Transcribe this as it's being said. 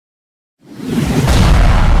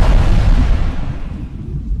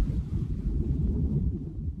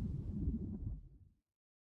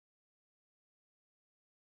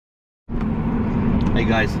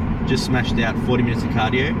guys, just smashed out 40 minutes of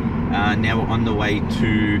cardio. Now we're on the way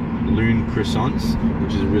to Loon Croissants,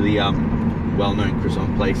 which is a really well-known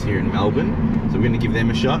croissant place here in Melbourne. So we're going to give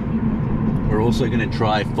them a shot. We're also going to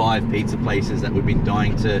try 5 pizza places that we've been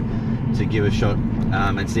dying to give a shot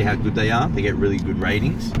and see how good they are. They get really good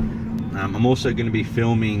ratings. I'm also going to be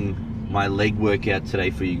filming my leg workout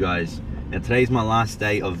today for you guys. Now today's my last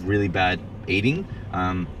day of really bad eating,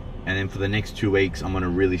 and then for the next 2 weeks I'm on a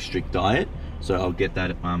really strict diet, so I'll get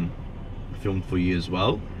that filmed for you as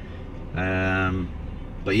well.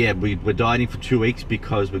 But yeah, we're dieting for 2 weeks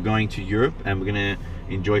because we're going to Europe and we're going to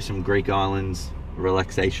enjoy some Greek islands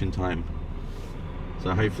relaxation time.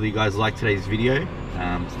 So hopefully you guys like today's video.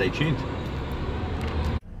 Stay tuned.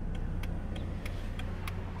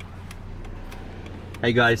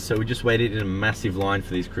 Hey guys, so we just waited in a massive line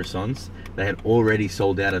for these croissants. They had already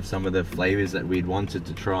sold out of some of the flavors that we'd wanted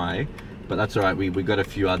to try, but that's all right, we got a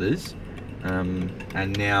few others.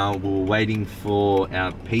 And now we're waiting for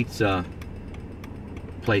our pizza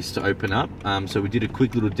place to open up. So we did a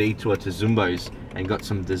quick little detour to Zumbo's and got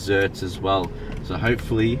some desserts as well. So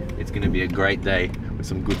hopefully it's gonna be a great day with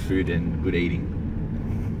some good food and good eating.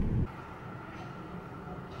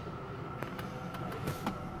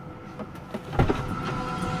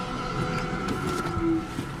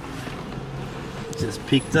 Just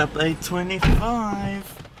picked up A25.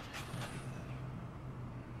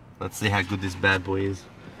 Let's see how good this bad boy is.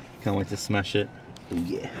 Can't wait to smash it. Oh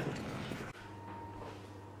yeah.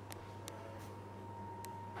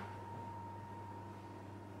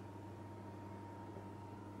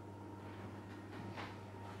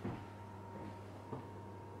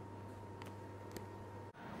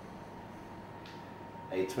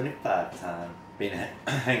 A25 time. Been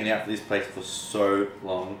hanging out for this place for so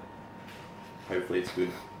long. Hopefully it's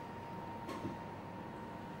good.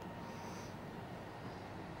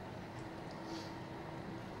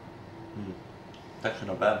 It's actually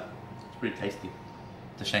not bad. It's pretty tasty.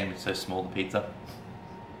 It's a shame it's so small, the pizza.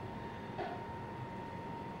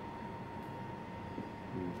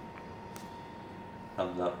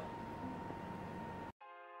 Thumbs up.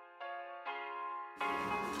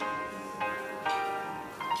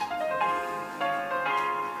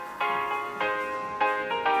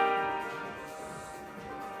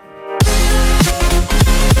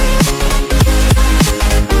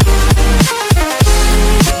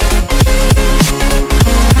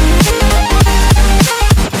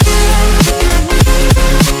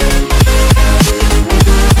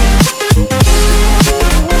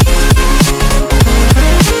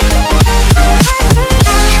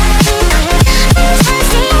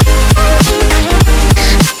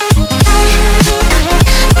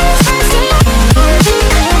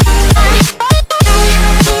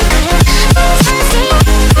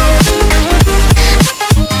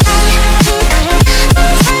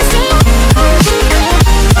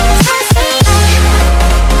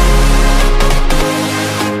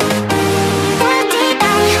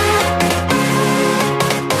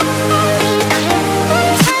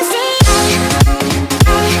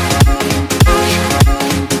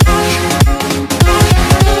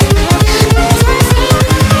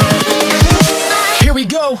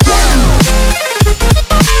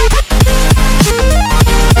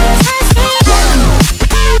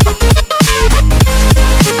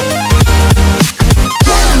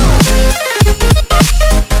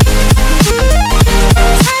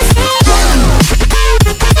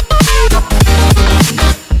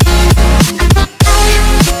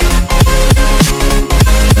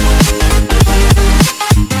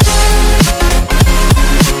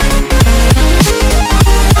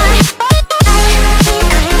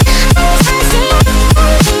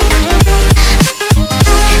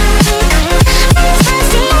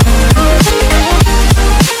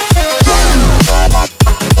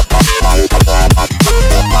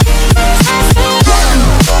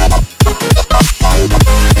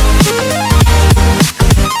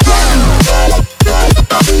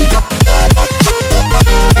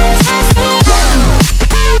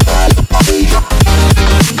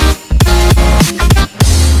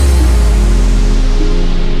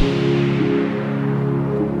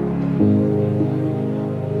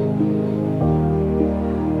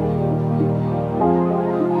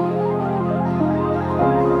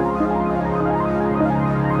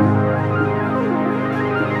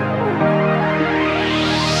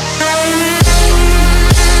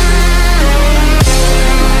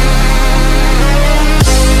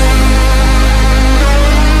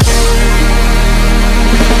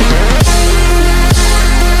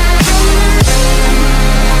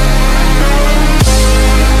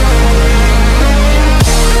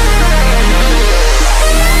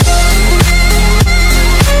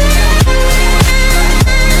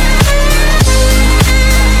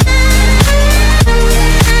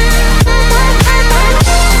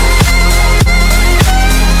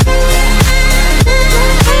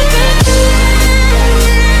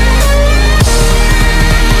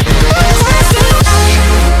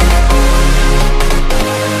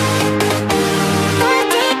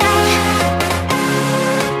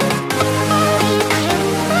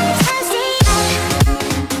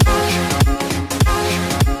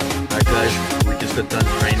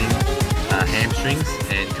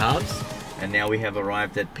 hamstrings and calves. And now we have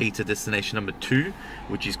arrived at pizza destination number 2,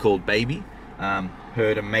 which is called Baby.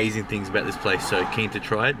 Heard amazing things about this place, so keen to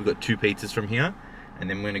try it. We've got 2 pizzas from here, and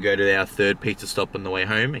then we're going to go to our 3rd pizza stop on the way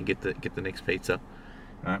home and get the next pizza.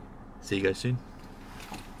 All right, see you guys soon.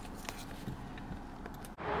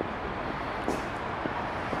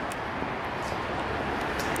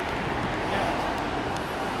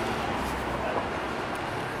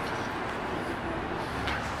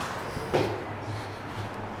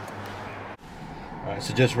 Alright,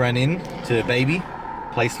 so just ran in to Baby.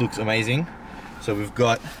 Place looks amazing. So we've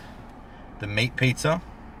got the meat pizza,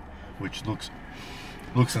 which looks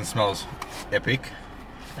and smells epic.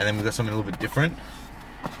 And then we've got something a little bit different.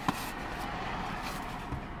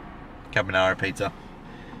 Carbonara pizza.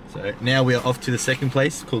 So now we are off to the second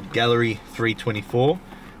place called Gallery 324,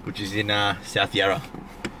 which is in South Yarra.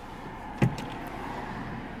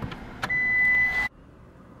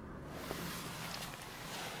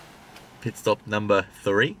 Pit stop number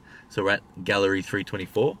 3. So we're at Gallery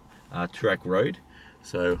 324, Toorak Road.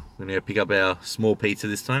 So we're gonna go pick up our small pizza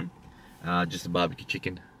this time. Just a barbecue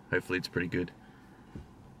chicken. Hopefully it's pretty good.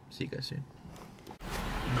 See you guys soon.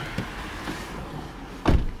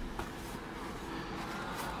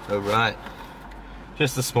 Alright,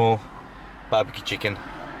 just a small barbecue chicken.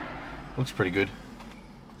 Looks pretty good.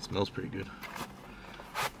 Smells pretty good.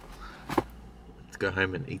 Let's go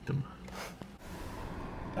home and eat them.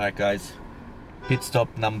 Alright guys, pit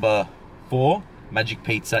stop number 4, Magic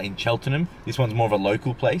Pizza in Cheltenham. This one's more of a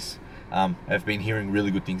local place. I've been hearing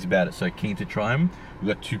really good things about it, so keen to try them.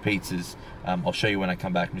 We've got 2 pizzas. I'll show you when I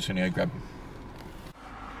come back. I'm just gonna go grab them.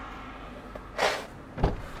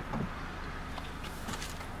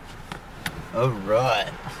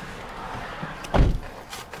 Alright.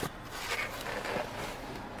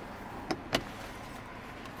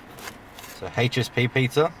 So HSP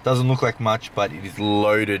pizza, doesn't look like much, but it is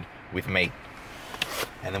loaded with meat.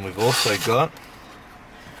 And then we've also got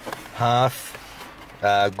half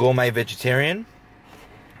gourmet vegetarian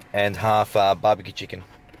and half barbecue chicken,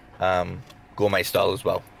 gourmet style as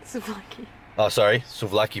well. Souvlaki. Oh sorry,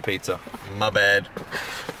 souvlaki pizza, my bad.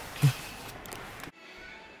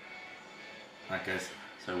 Alright guys,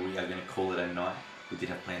 so we are going to call it a night. We did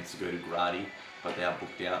have plans to go to Grady, but they are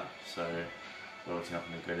booked out, so we're obviously not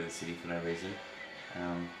going to go to the city for no reason.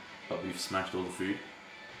 But we've smashed all the food.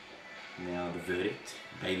 Now the verdict,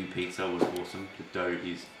 Baby pizza was awesome. The dough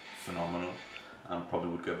is phenomenal. Probably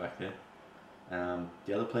would go back there.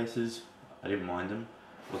 The other places, I didn't mind them.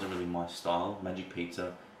 Wasn't really my style. Magic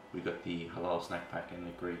Pizza, we got the halal snack pack and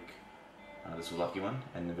the Greek, the souvlaki one,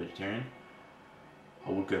 and the vegetarian. I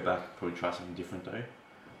would go back, probably try something different though.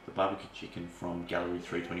 The barbecue chicken from Gallery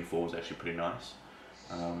 324 was actually pretty nice.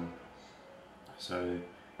 So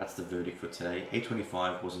that's the verdict for today.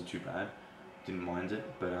 A25 wasn't too bad, didn't mind it,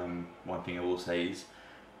 but one thing I will say is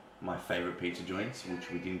my favourite pizza joints, which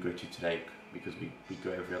we didn't go to today because we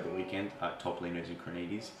go every other weekend, are Topolino's and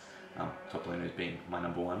Cronides. Topolino's being my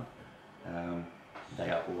number 1. They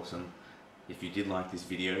are awesome. If you did like this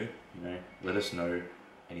video, let us know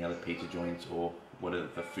any other pizza joints or what are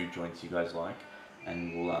the food joints you guys like,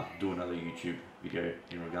 and we'll do another YouTube video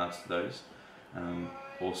in regards to those.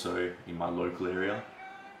 Also in my local area,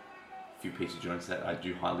 a few pizza joints that I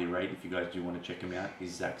do highly rate, if you guys do want to check them out,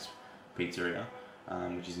 is Zach's Pizzeria,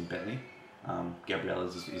 which is in Bentley.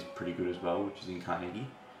 Gabriella's is pretty good as well, which is in Carnegie.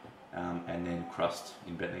 And then Crust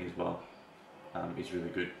in Bentley as well is really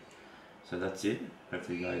good. So that's it.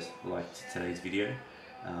 Hopefully you guys liked today's video.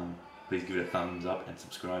 Please give it a thumbs up and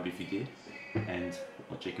subscribe if you did. And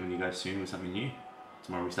I'll check in with you guys soon with something new.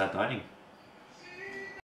 Tomorrow we start dieting.